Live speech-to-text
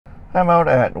I'm out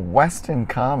at Weston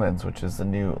Commons, which is the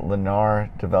new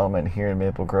Lennar development here in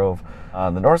Maple Grove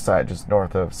on the north side, just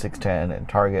north of 610 and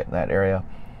Target in that area.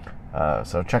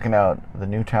 So checking out the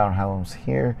new townhomes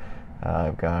here.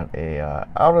 I've got a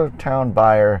out-of-town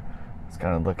buyer. It's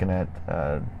kind of looking at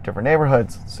different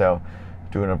neighborhoods, so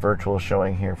doing a virtual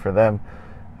showing here for them.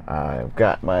 I've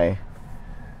got my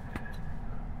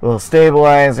little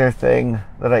stabilizer thing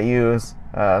that I use.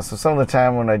 So some of the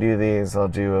time when I do these, I'll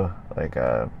do like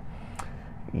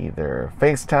either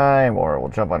FaceTime or we'll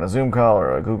jump on a Zoom call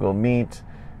or a Google Meet.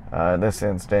 In this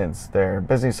instance, they're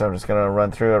busy, so I'm just going to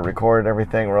run through it, record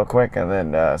everything real quick, and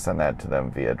then send that to them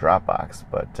via Dropbox.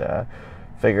 But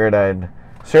figured I'd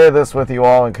share this with you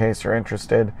all in case you're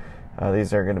interested.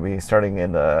 These are going to be starting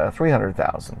in the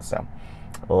 300,000. So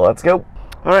let's go.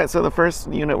 All right, so the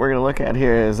first unit we're going to look at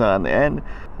here is on the end.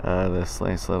 This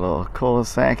nice little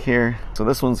cul-de-sac here. So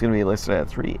this one's going to be listed at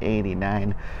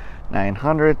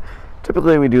 $389,900.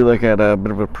 Typically, we do look at a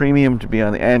bit of a premium to be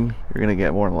on the end. You're going to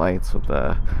get more lights with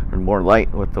or more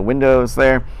light with the windows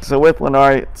there. So with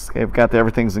Lennar, they've got the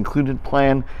everything's included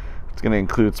plan. It's going to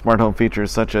include smart home features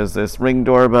such as this Ring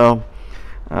doorbell,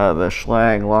 the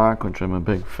Schlag lock, which I'm a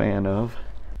big fan of.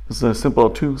 This is a simple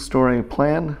 2-story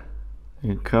plan.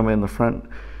 You come in the front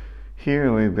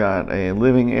here. We've got a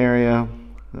living area,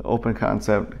 open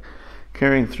concept,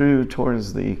 carrying through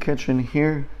towards the kitchen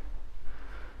here.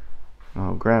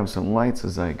 I'll grab some lights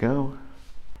as I go.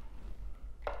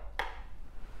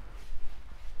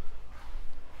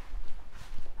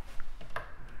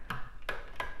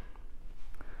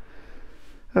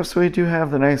 So we do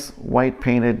have the nice white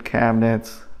painted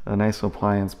cabinets, a nice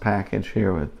appliance package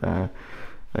here with a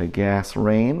gas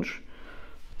range.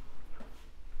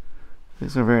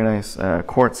 These are very nice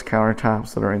quartz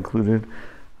countertops that are included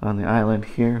on the island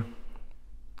here.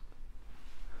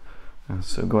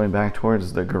 So going back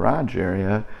towards the garage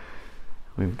area,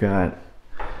 we've got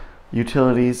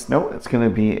utilities. No, it's going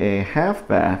to be a half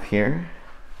bath here.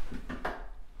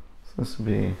 So this will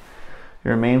be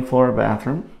your main floor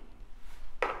bathroom.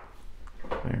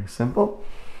 Very simple.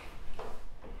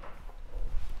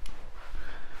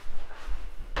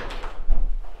 And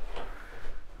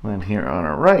then here on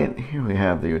our right, here we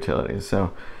have the utilities.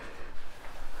 So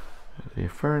the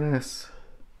furnace.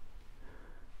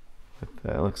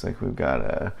 It looks like we've got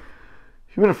a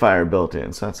humidifier built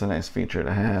in, so that's a nice feature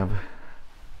to have.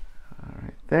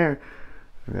 Right there,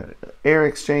 we've got an air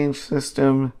exchange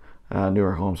system.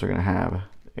 Newer homes are going to have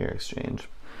air exchange.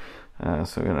 So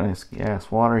we've got a nice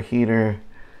gas water heater,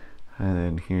 and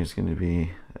then here's going to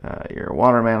be your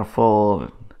water manifold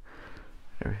and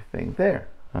everything there.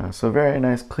 So very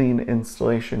nice clean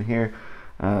installation here.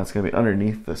 It's going to be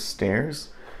underneath the stairs,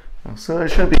 so there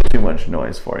shouldn't be too much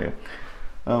noise for you.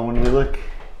 When we look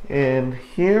in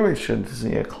here, we should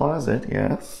see a closet,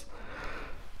 yes.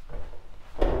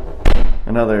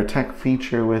 Another tech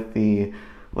feature with the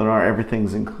Lennar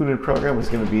Everything's Included program is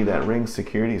going to be that Ring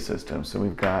security system. So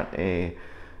we've got a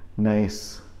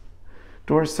nice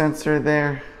door sensor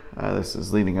there. This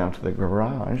is leading out to the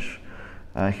garage.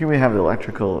 Here we have the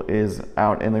electrical is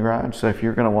out in the garage. So if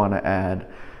you're going to want to add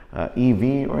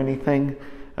EV or anything,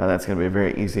 that's going to be a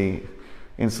very easy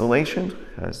installation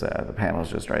because the panel is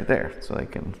just right there, so they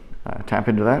can tap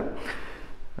into that.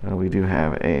 We do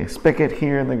have a spigot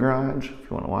here in the garage if you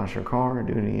want to wash your car or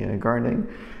do any gardening,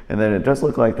 and then it does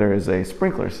look like there is a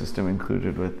sprinkler system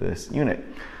included with this unit.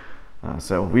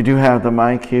 So we do have the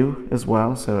MyQ as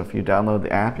well, so if you download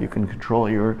the app, you can control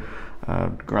your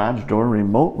garage door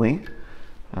remotely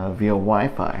via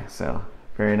Wi-Fi. So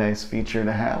very nice feature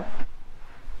to have.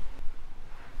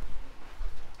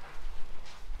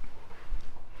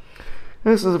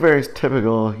 This is a very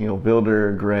typical,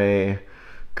 builder gray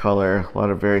color. A lot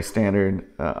of very standard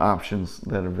options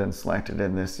that have been selected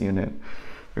in this unit.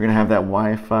 We're going to have that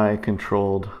Wi-Fi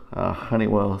controlled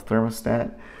Honeywell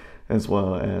thermostat, as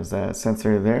well as that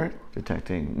sensor there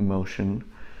detecting motion.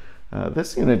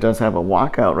 This unit does have a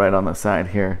walkout right on the side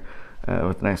here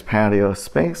with a nice patio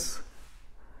space,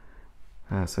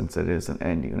 since it is an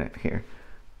end unit here.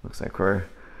 Looks like we're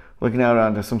looking out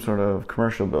onto some sort of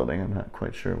commercial building. I'm not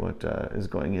quite sure what is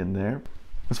going in there.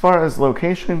 As far as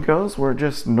location goes, we're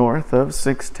just north of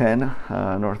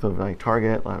 610, north of like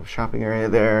Target, a lot of shopping area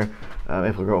there,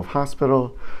 Maple Grove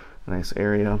Hospital, a nice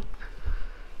area.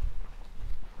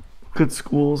 Good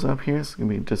schools up here. It's going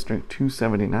to be District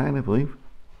 279, I believe.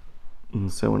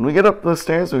 And so when we get up the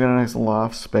stairs, we've got a nice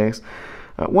loft space.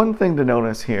 One thing to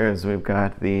notice here is we've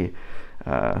got the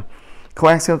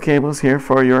coaxial cables here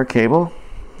for your cable,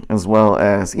 as well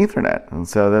as Ethernet. And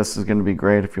so this is going to be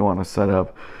great if you want to set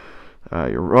up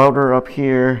your router up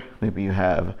here. Maybe you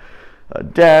have a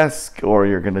desk, or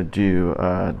you're going to do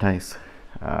a nice,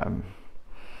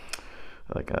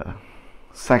 like a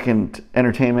second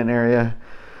entertainment area.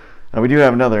 We do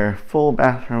have another full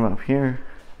bathroom up here.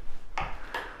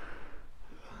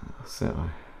 So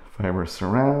fiber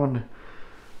surround.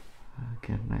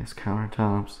 Again, nice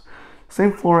countertops.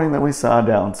 Same flooring that we saw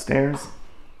downstairs.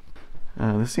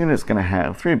 This unit is going to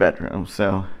have 3 bedrooms.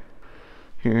 So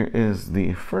here is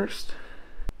the first.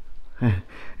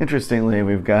 Interestingly,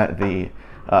 we've got the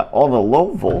all the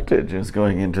low voltage is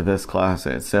going into this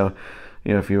closet. So,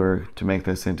 you know, if you were to make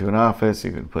this into an office,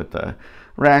 you could put the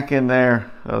rack in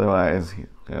there. Otherwise, you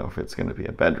know, if it's going to be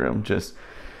a bedroom, just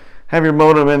have your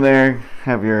modem in there,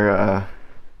 have your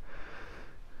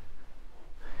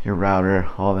router,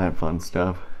 all that fun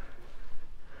stuff.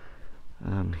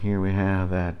 And here we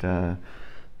have that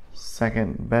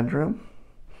second bedroom.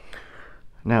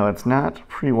 Now it's not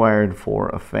pre-wired for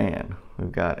a fan.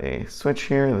 We've got a switch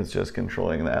here that's just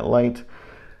controlling that light.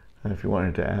 And if you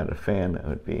wanted to add a fan, that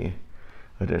would be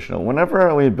additional.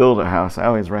 Whenever we build a house, I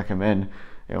always recommend,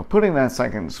 you know, putting that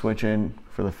second switch in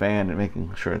for the fan and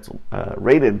making sure it's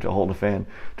rated to hold a fan,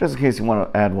 just in case you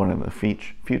want to add one in the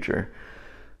future.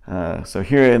 So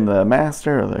here in the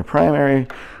master or the primary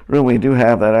room, we do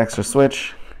have that extra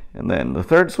switch. And then the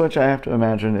third switch, I have to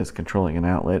imagine, is controlling an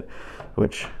outlet,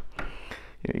 which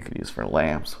you could use for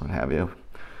lamps, what have you.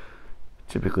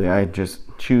 Typically, I just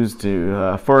choose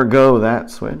to forego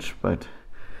that switch, but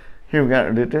here we've got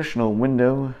an additional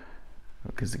window,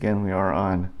 because again, we are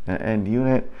on an end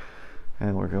unit,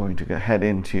 and we're going to head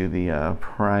into the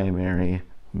primary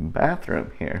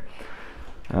bathroom here.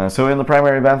 So in the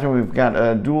primary bathroom, we've got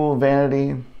a dual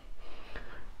vanity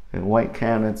and white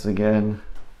cabinets again.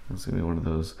 It's going to be one of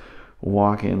those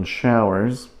walk-in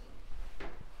showers.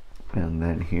 And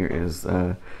then here is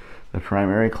the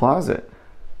primary closet.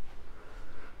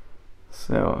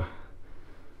 So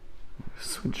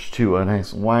switch to a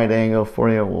nice wide angle for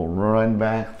you. We'll run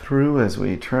back through as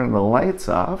we turn the lights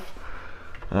off.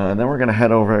 And then we're going to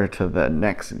head over to the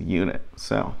next unit.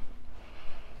 So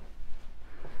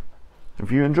if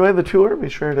you enjoyed the tour, be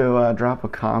sure to drop a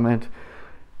comment.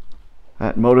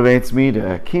 That motivates me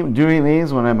to keep doing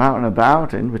these when I'm out and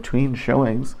about in between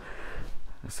showings.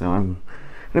 So I'm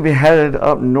going to be headed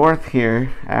up north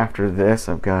here after this.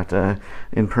 I've got an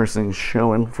in-person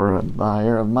showing for a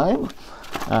buyer of mine.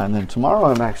 And then tomorrow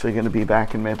I'm actually going to be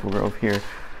back in Maple Grove here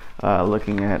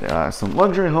looking at some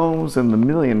luxury homes in the $1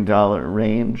 million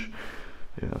range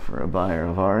for a buyer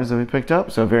of ours that we picked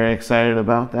up. So very excited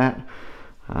about that.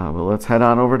 But let's head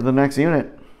on over to the next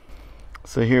unit.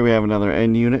 So here we have another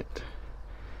end unit.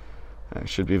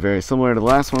 Should be very similar to the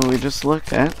last one we just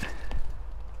looked at.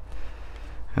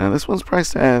 This one's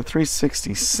priced at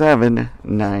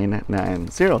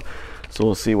 $367,990. So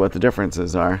we'll see what the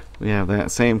differences are. We have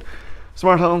that same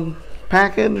smart home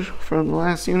package from the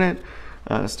last unit.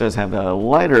 This does have the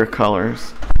lighter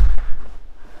colors.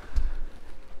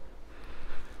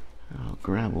 I'll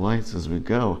grab lights as we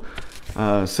go.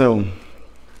 So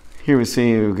here we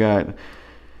see we've got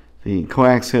the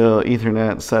coaxial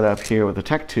Ethernet set up here with a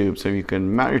tech tube, so you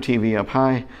can mount your TV up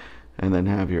high and then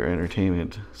have your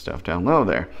entertainment stuff down low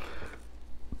there.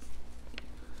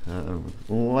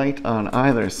 Light on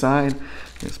either side.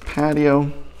 This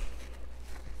patio.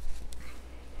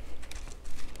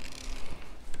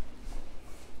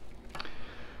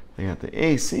 They got the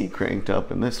AC cranked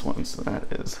up in this one, so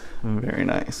that is very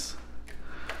nice.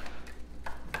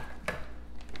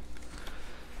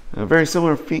 Very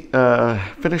similar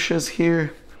finishes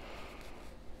here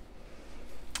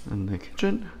in the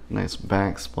kitchen. Nice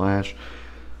backsplash.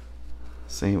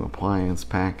 Same appliance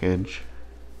package.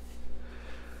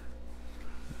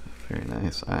 Very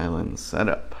nice island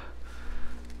setup.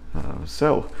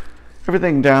 So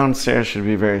everything downstairs should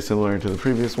be very similar to the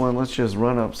previous one. Let's just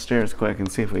run upstairs quick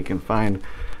and see if we can find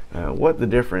what the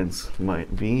difference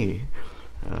might be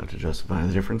to justify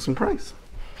the difference in price.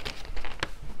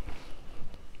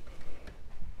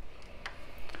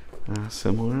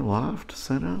 Similar loft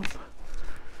setup,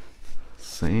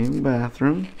 same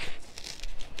bathroom,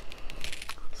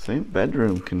 same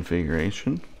bedroom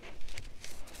configuration.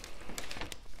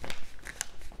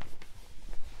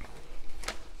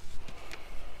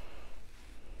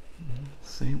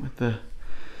 Same with the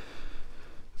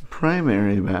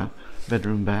primary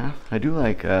bedroom bath. I do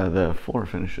like the floor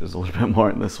finishes a little bit more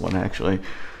in this one actually.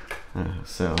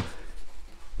 So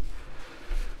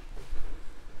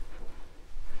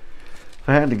if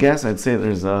I had to guess, I'd say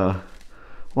there's a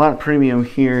lot of premium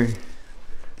here,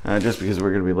 just because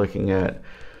we're going to be looking at,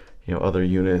 you know, other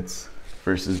units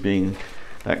versus being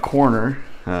that corner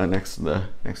next to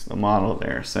the model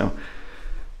there. So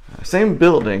same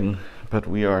building, but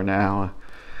we are now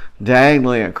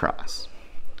diagonally across.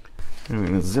 I'm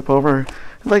going to zip over.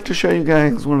 I'd like to show you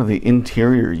guys one of the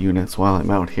interior units while I'm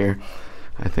out here.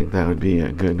 I think that would be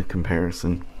a good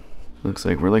comparison. Looks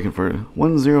like we're looking for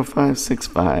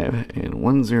 10565 and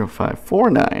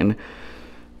 10549.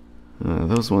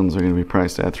 Those ones are going to be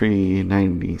priced at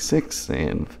 $396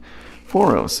 and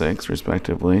 $406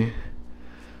 respectively.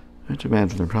 I'd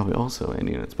imagine they're probably also in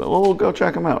units, but we'll go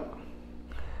check them out.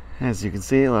 As you can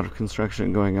see, a lot of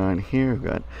construction going on here. We've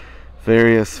got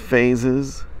various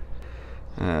phases.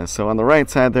 So on the right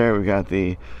side there, we've got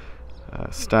the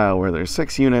style where there's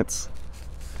 6 units.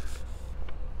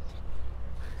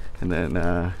 And then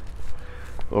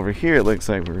over here, it looks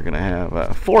like we're going to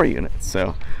have 4 units.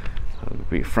 So it'll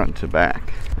be front to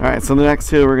back. All right, so the next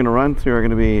two we're going to run through are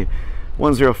going to be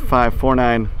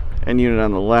 10549 and unit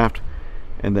on the left.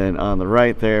 And then on the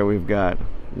right there, we've got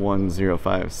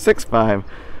 10565.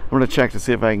 I'm going to check to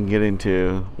see if I can get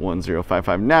into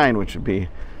 10559, which would be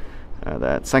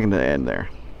that second to the end there.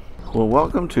 Well,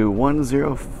 welcome to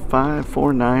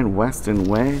 10549 Weston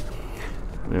Way.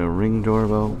 The Ring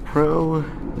Doorbell Pro,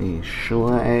 the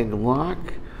Schlag lock,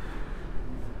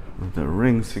 with the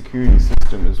Ring security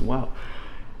system as well.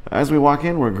 As we walk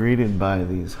in, we're greeted by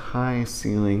these high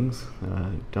ceilings,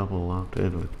 double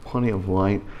lofted with plenty of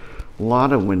light. A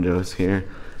lot of windows here.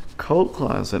 Coat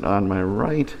closet on my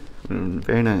right.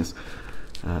 Very nice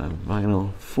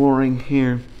vinyl flooring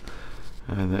here.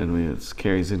 And then it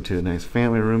carries into a nice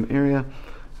family room area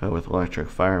with electric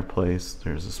fireplace.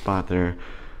 There's a spot there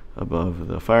above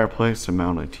the fireplace to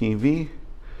mount a TV.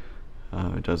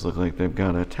 It does look like they've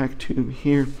got a tech tube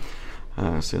here.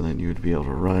 So then you would be able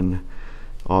to run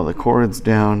all the cords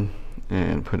down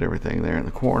and put everything there in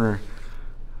the corner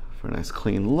for a nice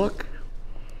clean look.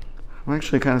 I'm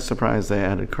actually kind of surprised they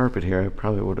added carpet here. I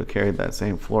probably would have carried that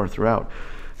same floor throughout.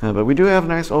 But we do have a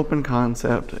nice open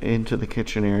concept into the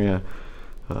kitchen area.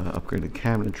 Upgraded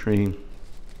cabinetry,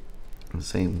 the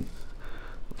same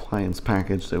appliance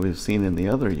package that we've seen in the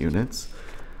other units.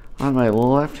 On my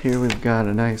left here, we've got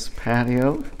a nice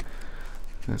patio.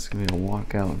 That's going to be a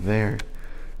walkout there.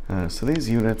 So these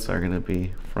units are going to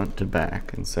be front to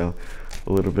back, and so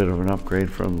a little bit of an upgrade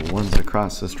from the ones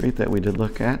across the street that we did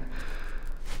look at.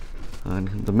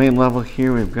 On the main level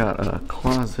here, we've got a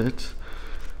closet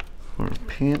or a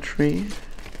pantry.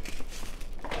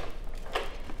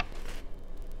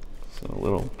 So a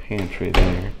little pantry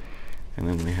there, and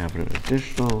then we have an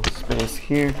additional space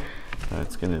here.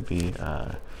 It's going to be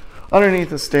underneath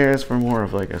the stairs for more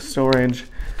of like a storage.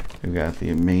 We've got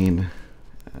the main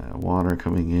water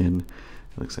coming in.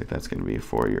 It looks like that's going to be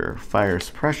for your fire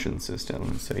suppression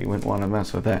system, so you wouldn't want to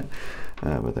mess with that.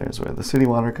 But there's where the city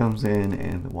water comes in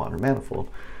and the water manifold.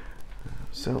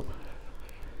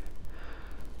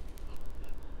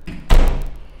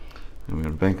 And we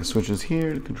have a bank of switches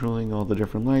here controlling all the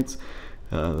different lights.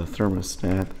 The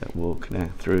thermostat that will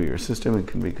connect through your system and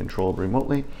can be controlled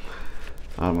remotely.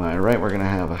 On my right, we're going to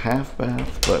have a half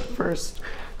bath, but first,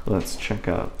 let's check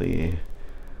out the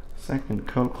second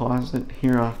coat closet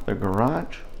here off the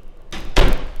garage.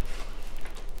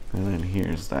 And then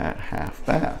here's that half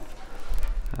bath.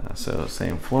 So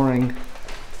same flooring.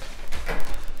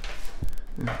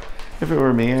 If it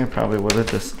were me, I probably would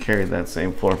have just carried that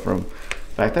same floor from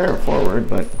back there forward,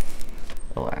 but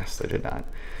alas, I did not.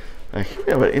 Here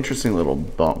we have an interesting little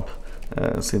bump.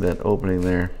 See that opening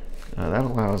there? That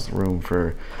allows room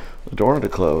for the door to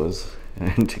close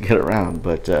and to get around,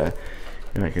 but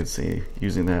I can see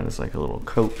using that as like a little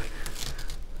coat,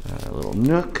 a little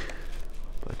nook,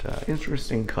 but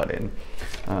interesting cut-in.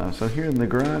 So here in the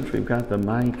garage, we've got the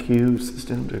MyQ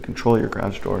system to control your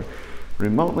garage door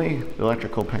remotely. The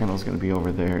electrical panel is going to be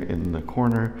over there in the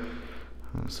corner.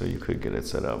 So you could get it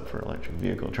set up for electric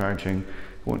vehicle charging.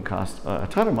 It wouldn't cost a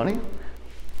ton of money.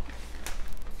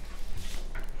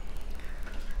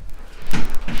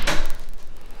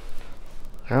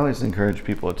 I always encourage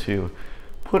people to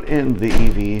put in the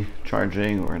EV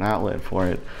charging or an outlet for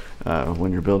it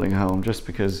when you're building a home, just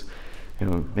because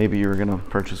maybe you're going to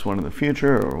purchase one in the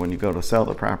future, or when you go to sell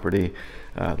the property,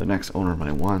 the next owner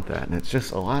might want that. And it's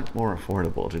just a lot more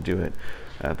affordable to do it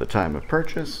at the time of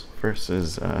purchase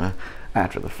versus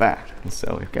after the fact. And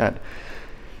so we've got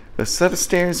a set of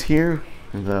stairs here,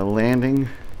 the landing,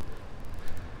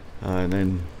 and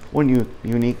then one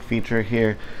unique feature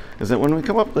here is that when we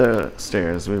come up the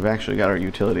stairs, we've actually got our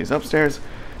utilities upstairs,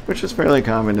 which is fairly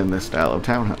common in this style of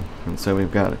townhome. And so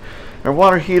we've got our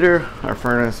water heater, our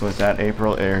furnace with that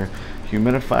April air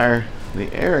humidifier,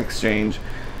 the air exchange,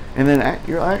 and then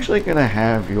you're actually going to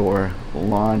have your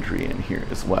laundry in here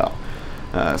as well.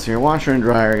 So your washer and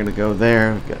dryer are going to go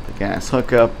there. We've got the gas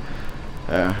hookup.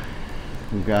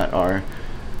 We've got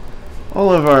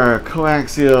all of our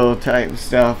coaxial type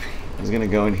stuff is going to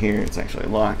go in here. It's actually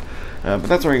locked, but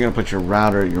that's where you're going to put your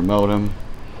router, your modem.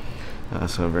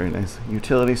 So a very nice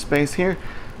utility space here,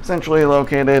 centrally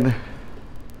located.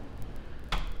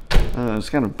 It's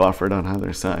kind of buffered on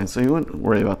either side, so you wouldn't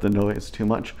worry about the noise too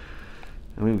much.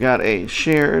 And we've got a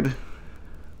shared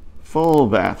full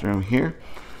bathroom here,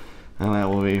 and that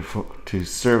will be to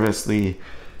service the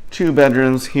 2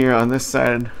 bedrooms here on this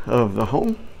side of the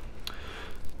home.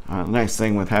 Nice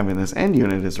thing with having this end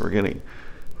unit is we're getting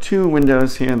 2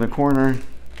 windows here in the corner,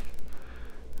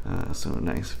 so a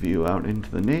nice view out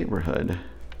into the neighborhood.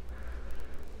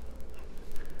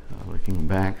 Looking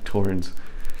back towards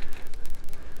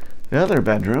the other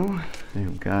bedroom,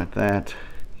 you've got that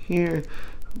here,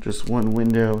 just 1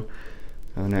 window,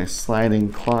 nice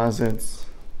sliding closets.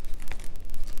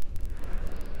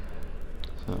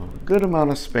 So a good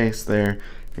amount of space there.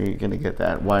 You're going to get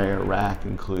that wire rack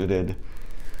included.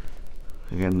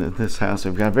 Again, in this house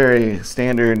we've got very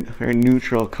standard, very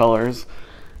neutral colors.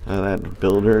 That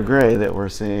builder gray that we're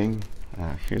seeing.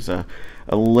 Here's a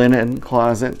linen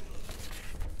closet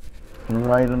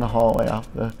right in the hallway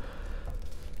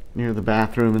near the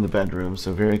bathroom and the bedroom,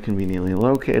 so very conveniently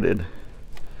located.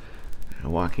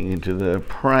 Walking into the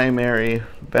primary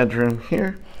bedroom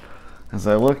here. As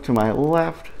I look to my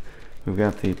left, we've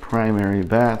got the primary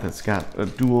bath. It's got a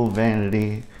dual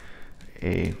vanity,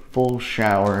 a full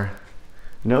shower,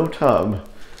 no tub.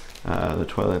 The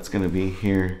toilet's going to be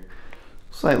here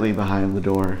slightly behind the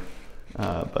door,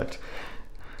 but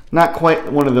not quite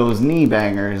one of those knee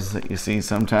bangers that you see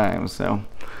sometimes. So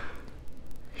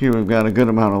here we've got a good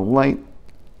amount of light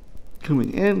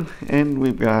coming in, and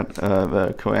we've got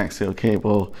the coaxial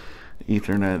cable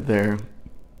Ethernet there.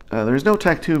 There's no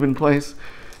tech tube in place,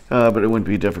 but it wouldn't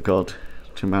be difficult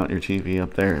to mount your TV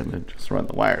up there and then just run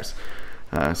the wires.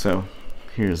 So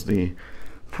here's the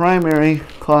primary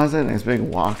closet, nice big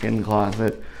walk-in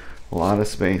closet, a lot of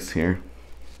space here,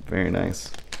 very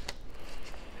nice.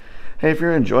 Hey, if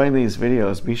you're enjoying these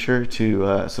videos, be sure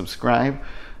to subscribe.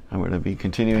 I'm going to be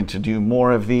continuing to do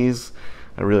more of these.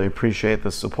 I really appreciate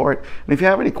the support. And if you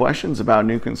have any questions about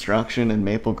new construction in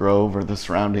Maple Grove or the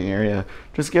surrounding area,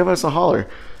 just give us a holler.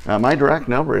 My direct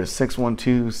number is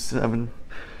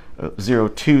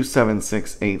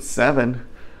 612-702-7687.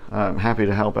 I'm happy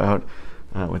to help out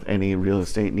with any real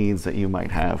estate needs that you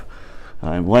might have.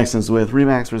 I'm licensed with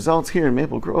RE/MAX Results here in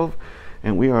Maple Grove,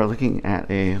 and we are looking at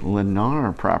a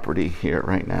Lennar property here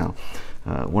right now.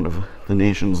 One of the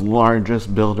nation's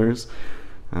largest builders.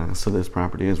 So this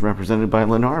property is represented by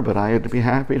Lennar, but I would be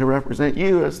happy to represent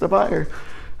you as the buyer.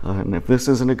 And if this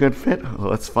isn't a good fit,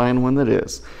 let's find one that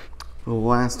is.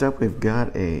 Last up, we've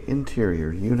got a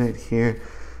interior unit here.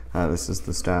 This is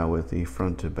the style with the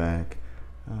front to back.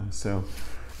 So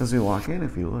as we walk in,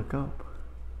 if you look up,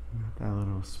 that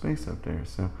little space up there.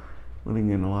 So letting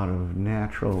in a lot of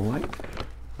natural light.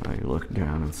 You look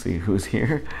down and see who's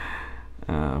here.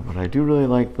 But I do really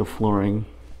like the flooring.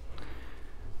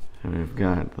 And we've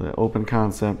got the open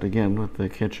concept again with the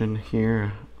kitchen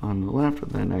here on the left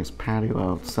with that nice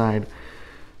patio outside,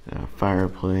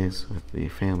 fireplace with the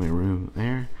family room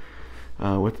there.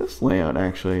 With this layout,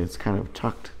 actually, it's kind of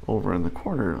tucked over in the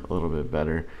corner a little bit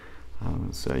better.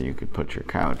 So you could put your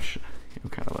couch,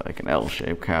 kind of like an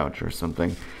L-shaped couch or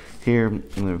something here.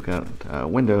 And we've got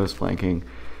windows flanking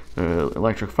the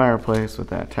electric fireplace with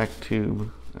that tech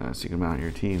tube, so you can mount your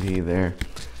TV there.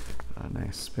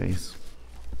 Nice space.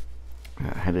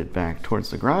 Headed back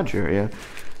towards the garage area,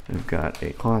 we've got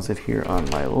a closet here on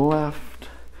my left.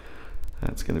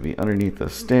 That's going to be underneath the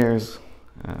stairs,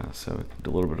 so a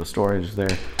little bit of storage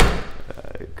there.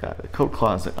 Got a coat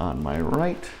closet on my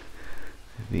right,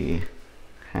 the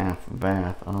half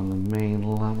bath on the main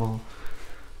level,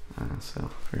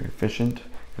 so very efficient.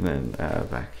 And then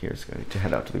back here is going to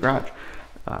head out to the garage.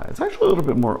 It's actually a little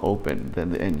bit more open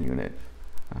than the end unit,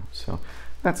 so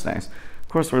that's nice. Of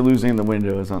course, we're losing the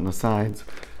windows on the sides,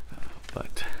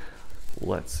 but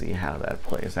let's see how that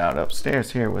plays out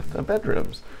upstairs here with the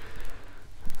bedrooms.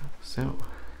 So,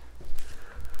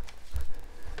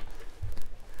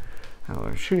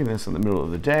 we're shooting this in the middle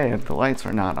of the day, and the lights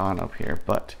are not on up here,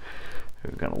 but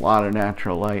we've got a lot of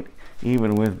natural light,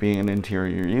 even with being an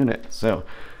interior unit. So,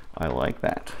 I like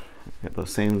that. Got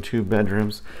those same 2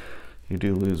 bedrooms. You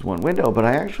do lose 1 window, but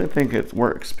I actually think it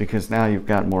works because now you've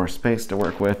got more space to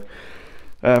work with.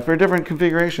 For different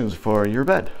configurations for your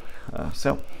bed.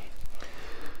 So,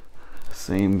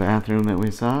 same bathroom that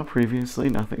we saw previously,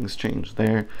 nothing's changed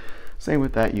there. Same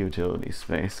with that utility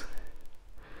space.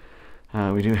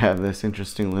 We do have this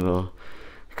interesting little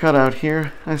cutout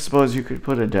here. I suppose you could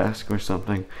put a desk or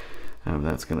something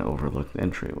That's going to overlook the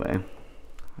entryway.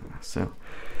 So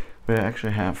we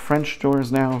actually have French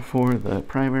doors now for the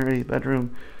primary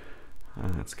bedroom.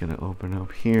 It's going to open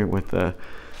up here with the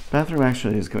bathroom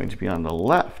actually is going to be on the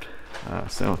left.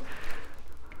 So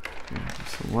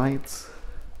some lights.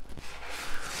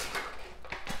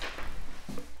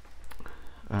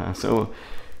 So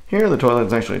here the toilet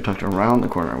is actually tucked around the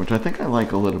corner, which I think I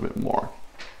like a little bit more.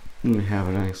 And we have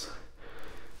a nice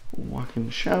walk-in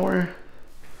shower,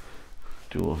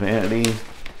 dual vanity,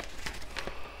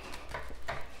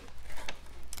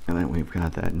 and then we've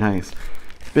got that nice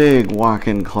big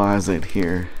walk-in closet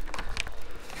here.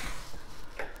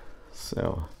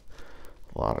 So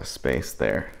a lot of space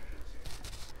there.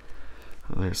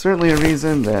 There's certainly a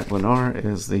reason that Lennar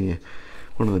is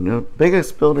one of the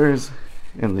biggest builders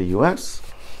in the U.S.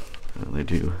 They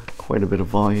do quite a bit of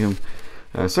volume.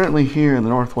 Certainly here in the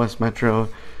Northwest Metro,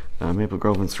 Maple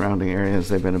Grove and surrounding areas,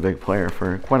 they've been a big player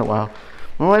for quite a while.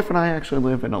 My wife and I actually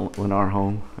live in a Lennar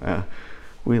home.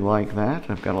 We like that.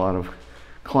 I've got a lot of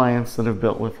clients that have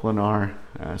built with Lennar,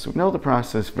 so we know the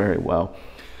process very well.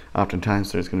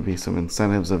 Oftentimes there's going to be some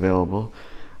incentives available.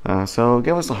 So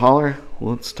give us a holler.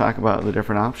 Let's talk about the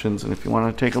different options, and if you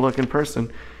want to take a look in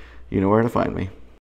person, you know where to find me.